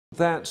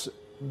that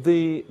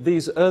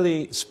these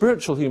early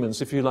spiritual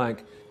humans, if you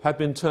like, had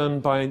been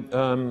termed by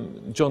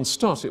John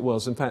Stott, it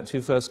was, in fact,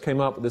 who first came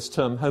up with this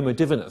term Homo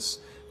divinus,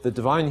 the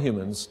divine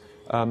humans,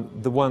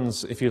 the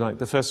ones, if you like,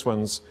 the first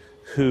ones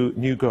who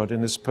knew God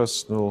in this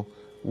personal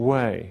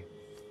way.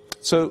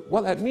 So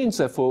what that means,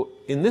 therefore,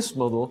 in this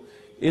model,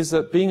 is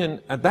that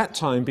at that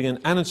time, being an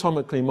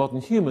anatomically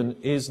modern human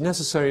is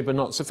necessary but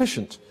not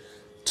sufficient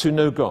to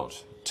know God,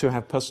 to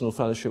have personal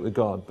fellowship with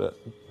God. But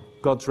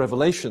God's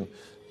revelation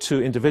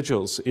to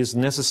individuals is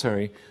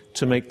necessary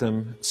to make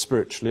them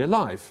spiritually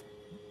alive,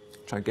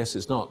 which I guess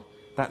is not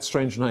that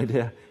strange an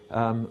idea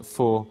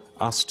for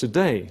us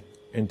today.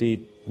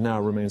 Indeed, now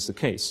remains the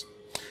case.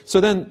 So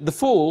then the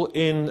fall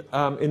in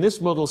this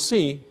model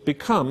C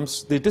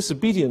becomes the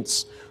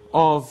disobedience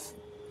of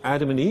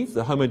Adam and Eve,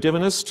 the Homo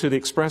divinus, to the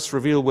express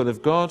revealed will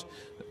of God,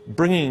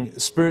 bringing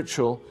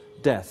spiritual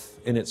death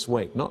in its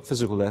wake. Not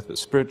physical death, but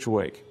spiritual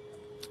wake.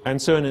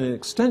 And so in an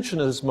extension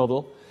of this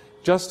model,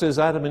 just as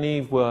Adam and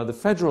Eve were the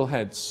federal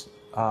heads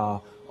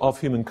of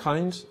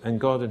humankind, and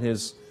God in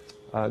his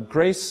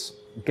grace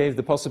gave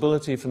the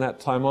possibility from that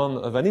time on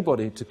of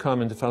anybody to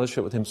come into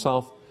fellowship with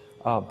himself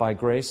by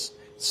grace,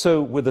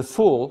 so with the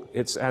fall,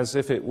 it's as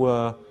if it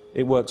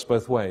works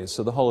both ways.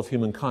 So the whole of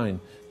humankind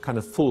kind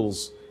of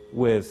falls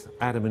with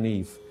Adam and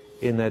Eve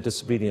in their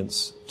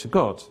disobedience to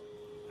God.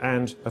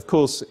 And of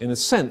course, in a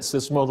sense,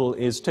 this model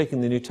is taking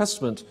the New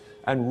Testament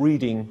and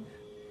reading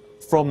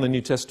from the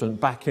New Testament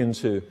back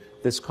into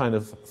this kind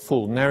of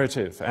full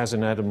narrative. As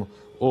in Adam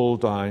all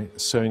die,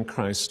 so in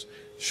Christ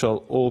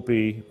shall all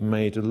be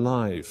made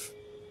alive.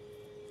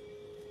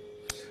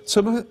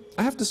 So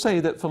I have to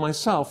say that for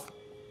myself,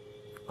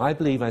 I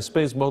believe, I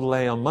suppose, Model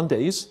A on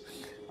Mondays,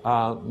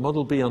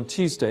 Model B on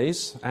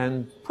Tuesdays,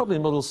 and probably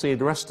Model C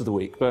the rest of the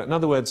week. But in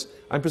other words,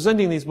 I'm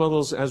presenting these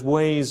models as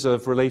ways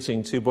of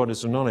relating two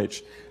bodies of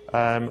knowledge.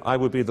 I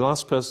would be the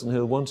last person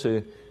who would want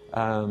to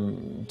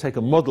take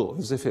a model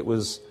as if it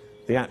was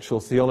the actual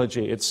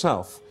theology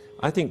itself.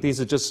 I think these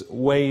are just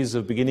ways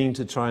of beginning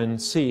to try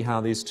and see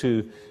how these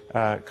two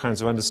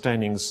kinds of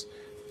understandings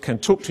can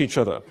talk to each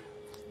other.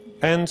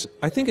 And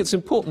I think it's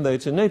important, though,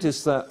 to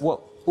notice that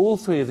what all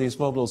three of these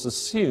models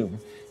assume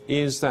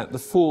is that the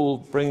fall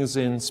brings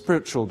in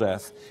spiritual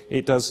death.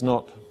 It does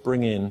not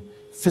bring in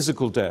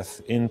physical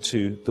death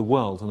into the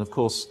world. And of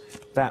course,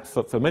 that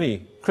for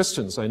many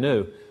Christians I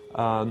know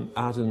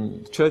out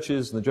in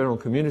churches and the general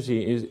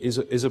community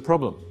is a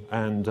problem.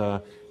 And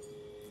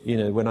you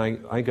know, when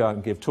I go out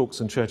and give talks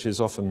in churches,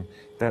 often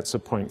that's a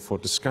point for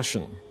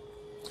discussion.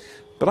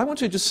 But I want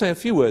to just say a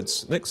few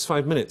words, next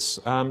 5 minutes,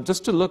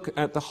 just to look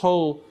at the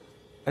whole,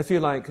 if you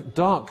like,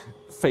 dark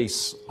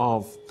face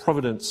of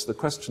providence, the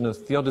question of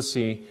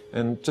theodicy,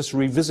 and just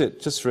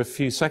revisit, just for a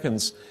few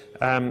seconds,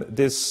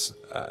 this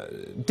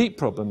deep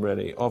problem,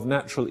 really, of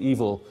natural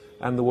evil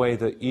and the way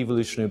that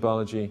evolutionary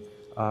biology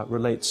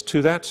relates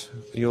to that.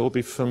 You'll all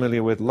be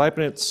familiar with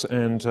Leibniz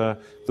and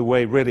the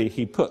way, really,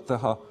 he put the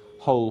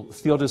whole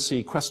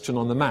theodicy question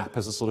on the map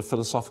as a sort of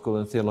philosophical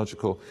and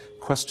theological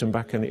question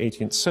back in the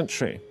 18th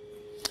century.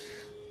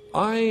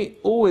 I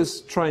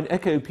always try and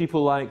echo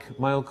people like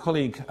my old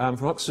colleague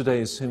from Oxford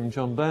days, whom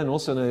John Byrne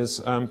also knows,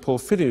 Paul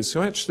Phidias,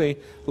 who actually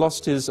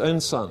lost his own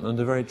son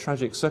under very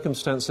tragic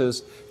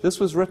circumstances. This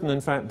was written,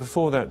 in fact,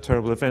 before that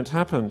terrible event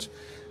happened,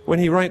 when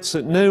he writes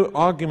that no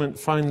argument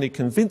finally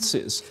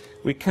convinces,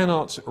 we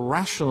cannot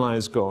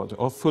rationalize God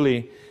or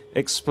fully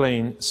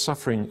explain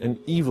suffering and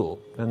evil.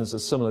 And there's a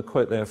similar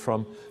quote there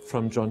from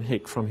John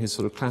Hick from his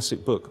sort of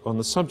classic book on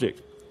the subject.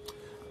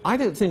 I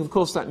don't think, of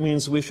course, that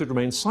means we should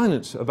remain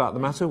silent about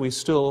the matter.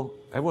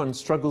 Everyone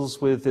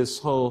struggles with this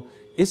whole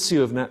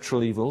issue of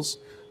natural evils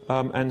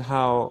and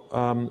how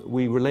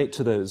we relate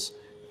to those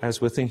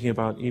as we're thinking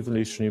about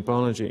evolutionary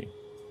biology.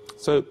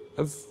 So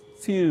a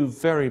few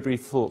very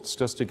brief thoughts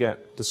just to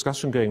get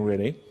discussion going,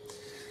 really.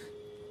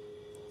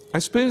 I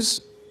suppose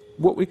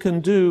what we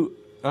can do,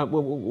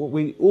 what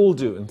we all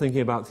do in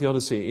thinking about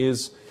theodicy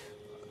is,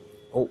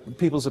 or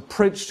people's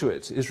approach to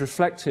it is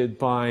reflected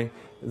by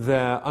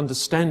their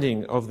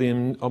understanding of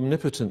the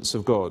omnipotence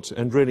of God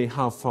and really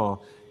how far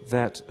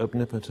that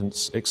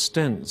omnipotence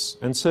extends.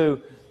 And so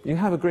you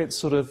have a great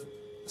sort of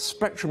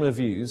spectrum of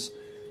views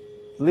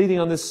leading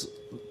on this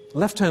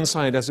left-hand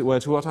side, as it were,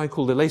 to what I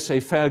call the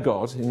laissez-faire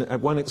God at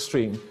one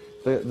extreme,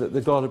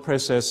 the God of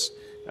process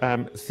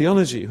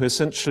theology, who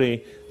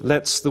essentially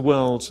lets the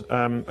world,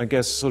 I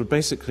guess, sort of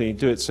basically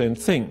do its own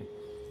thing.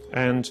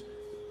 And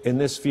in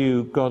this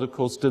view, God, of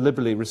course,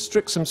 deliberately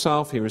restricts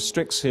himself. He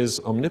restricts his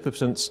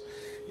omnipotence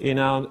in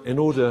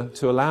order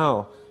to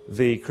allow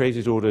the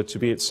created order to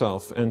be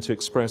itself and to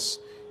express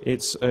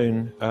its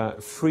own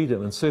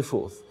freedom and so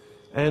forth.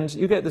 And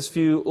you get this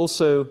view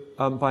also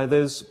by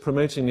those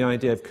promoting the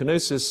idea of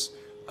kenosis,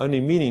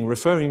 only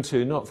referring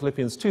to not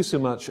Philippians 2 so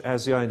much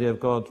as the idea of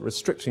God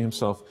restricting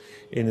himself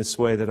in this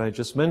way that I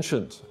just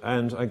mentioned.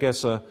 And I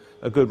guess a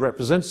good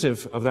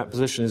representative of that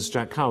position is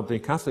Jack Howard, the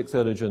Catholic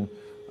theologian,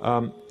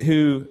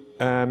 who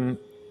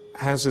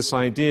has this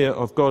idea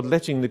of God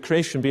letting the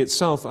creation be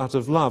itself out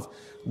of love,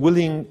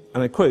 willing,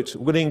 and I quote,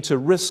 willing to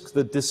risk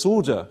the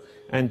disorder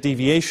and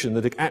deviation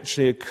that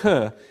actually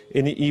occur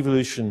in the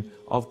evolution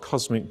of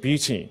cosmic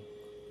beauty.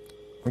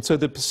 And so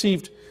the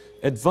perceived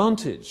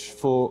advantage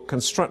for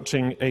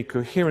constructing a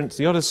coherent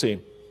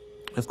theodicy,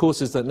 of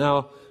course, is that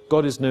now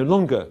God is no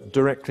longer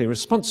directly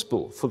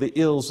responsible for the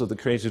ills of the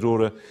created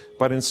order,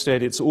 but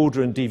instead its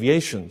order and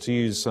deviation, to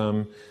use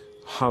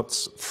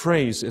Hart's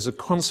phrase, is a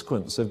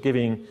consequence of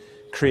giving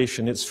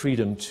creation its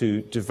freedom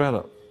to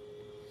develop.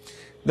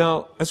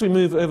 Now, as we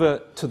move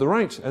over to the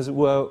right, as it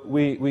were,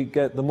 we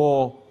get the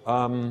more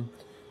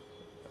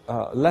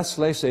less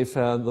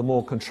laissez-faire, the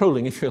more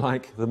controlling, if you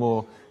like, the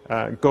more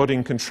God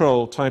in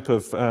control type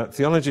of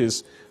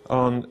theologies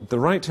on the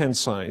right-hand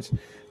side,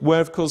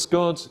 where, of course,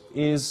 God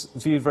is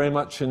viewed very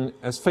much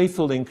as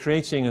faithful in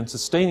creating and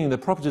sustaining the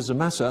properties of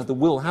matter that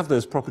will have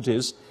those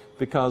properties,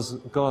 because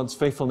God's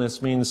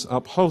faithfulness means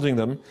upholding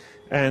them,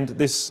 and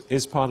this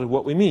is part of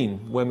what we mean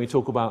when we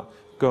talk about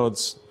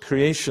God's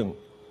creation.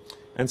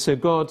 And so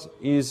God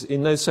is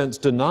in no sense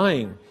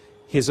denying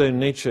his own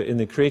nature in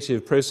the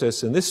creative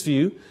process in this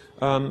view,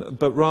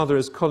 but rather,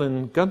 as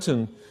Colin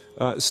Gunton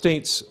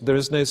states, there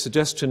is no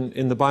suggestion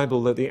in the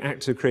Bible that the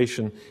act of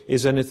creation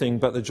is anything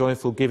but the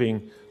joyful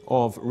giving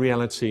of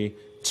reality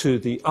to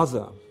the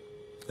other.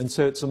 And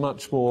so it's a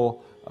much more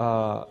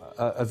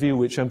a view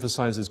which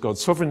emphasizes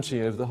God's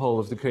sovereignty over the whole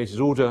of the created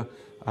order,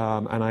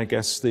 and I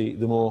guess the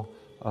more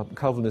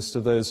Calvinist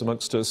of those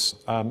amongst us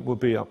would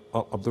be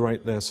up the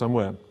right there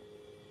somewhere.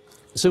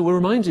 So we're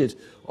reminded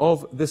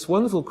of this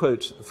wonderful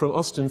quote from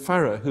Austin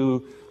Farrer,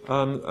 who,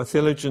 a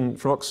theologian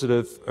from Oxford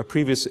of a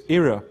previous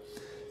era,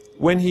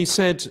 when he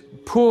said,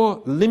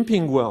 "Poor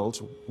limping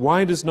world,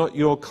 why does not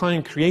your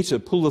kind creator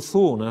pull the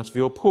thorn out of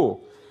your paw?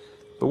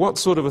 But what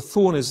sort of a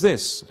thorn is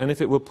this? And if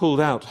it were pulled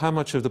out, how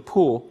much of the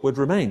paw would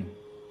remain?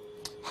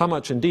 How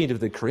much indeed of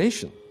the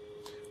creation?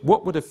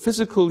 What would a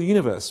physical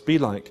universe be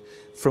like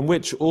from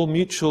which all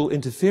mutual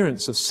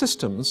interference of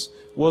systems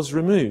was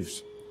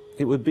removed?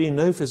 It would be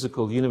no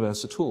physical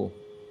universe at all."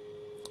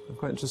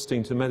 Quite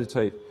interesting to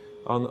meditate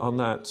on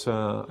that,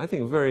 I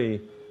think,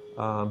 very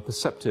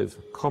perceptive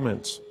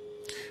comment.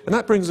 And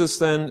that brings us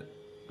then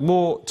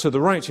more to the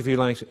right, if you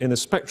like, in the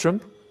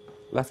spectrum.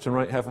 Left and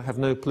right have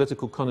no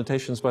political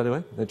connotations, by the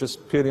way. They're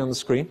just purely on the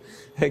screen.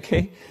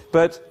 Okay?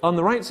 But on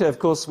the right here, of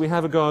course, we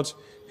have a God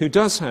who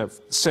does have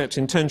set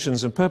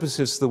intentions and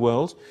purposes for the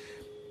world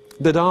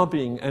that are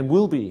being and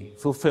will be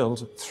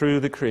fulfilled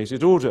through the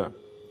created order.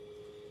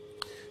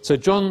 So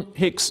John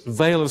Hick's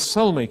veil of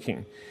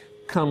soul-making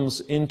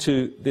comes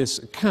into this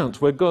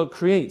account, where God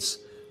creates,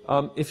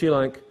 if you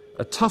like,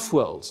 a tough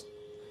world.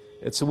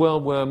 It's a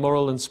world where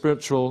moral and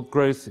spiritual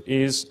growth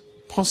is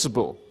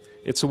possible.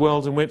 It's a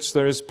world in which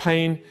there is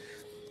pain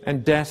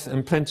and death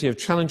and plenty of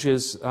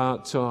challenges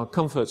to our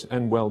comfort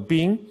and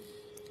well-being.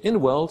 In a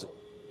world,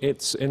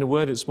 in a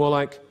word, it's more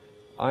like,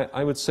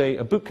 I would say,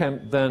 a boot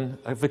camp than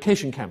a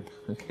vacation camp.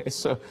 Okay,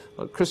 so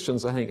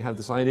Christians, I think, have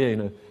this idea, you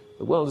know,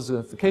 the world is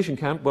a vacation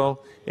camp.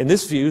 Well, in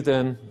this view,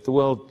 then, the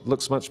world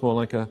looks much more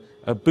like a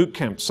boot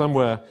camp,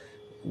 somewhere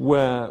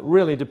where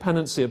really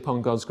dependency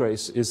upon God's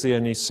grace is the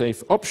only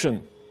safe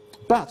option.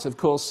 But, of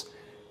course,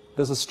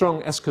 there's a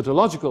strong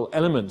eschatological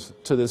element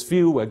to this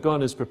view, where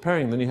God is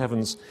preparing the new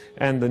heavens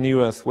and the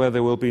new earth, where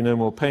there will be no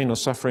more pain or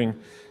suffering,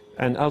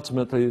 and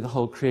ultimately the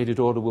whole created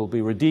order will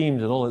be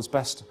redeemed and all its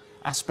best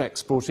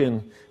aspects brought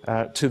in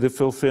to the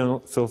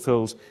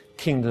fulfilled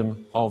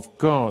kingdom of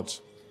God.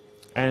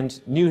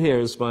 And new here,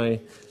 as my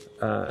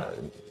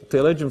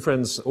theologian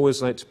friends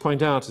always like to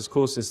point out, of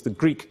course, is the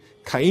Greek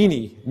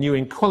kaini, new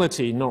in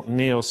quality, not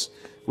neos,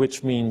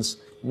 which means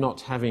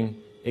not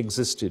having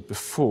existed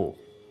before.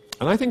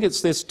 And I think it's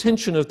this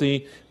tension of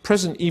the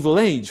present evil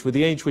age with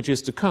the age which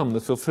is to come,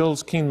 the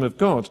fulfilled kingdom of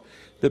God,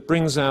 that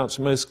brings out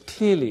most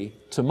clearly,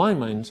 to my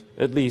mind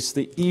at least,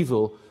 the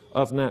evil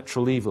of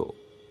natural evil.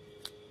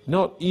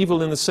 Not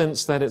evil in the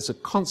sense that it's a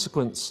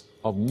consequence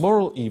of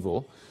moral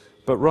evil,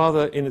 but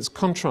rather in its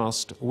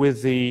contrast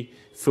with the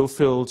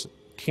fulfilled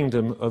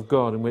kingdom of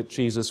God, in which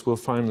Jesus will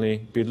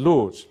finally be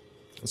Lord.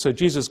 And so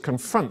Jesus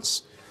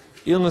confronts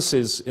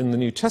illnesses in the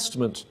New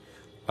Testament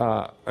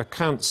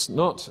accounts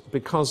not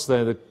because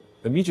they're the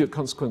immediate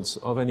consequence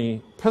of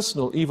any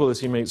personal evil, as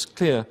he makes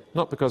clear,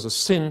 not because of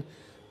sin,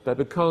 but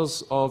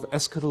because of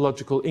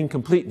eschatological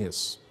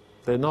incompleteness.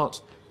 They're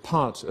not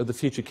part of the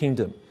future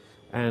kingdom.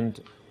 And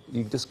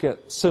you just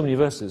get so many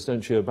verses,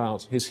 don't you,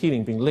 about his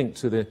healing being linked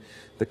to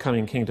the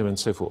coming kingdom and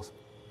so forth.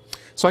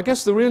 So I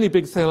guess the really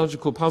big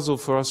theological puzzle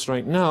for us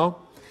right now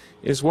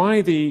is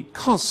why the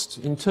cost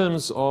in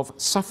terms of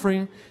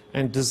suffering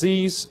and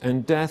disease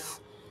and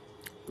death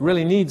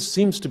really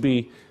seems to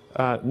be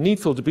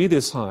needful to be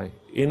this high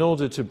in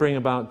order to bring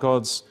about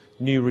God's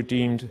new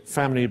redeemed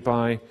family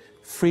by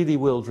freely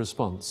willed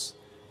response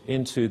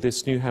into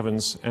this new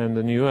heavens and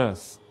the new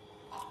earth.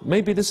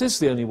 Maybe this is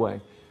the only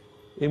way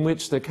in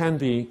which there can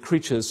be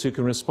creatures who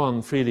can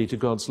respond freely to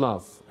God's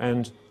love,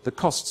 and the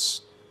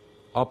costs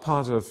are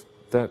part of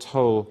that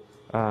whole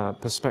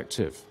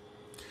perspective.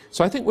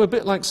 So I think we're a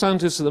bit like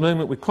scientists at the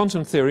moment with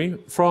quantum theory.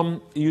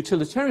 From a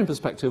utilitarian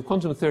perspective,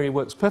 quantum theory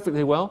works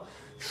perfectly well.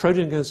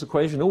 Schrödinger's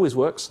equation always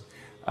works.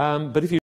 But if you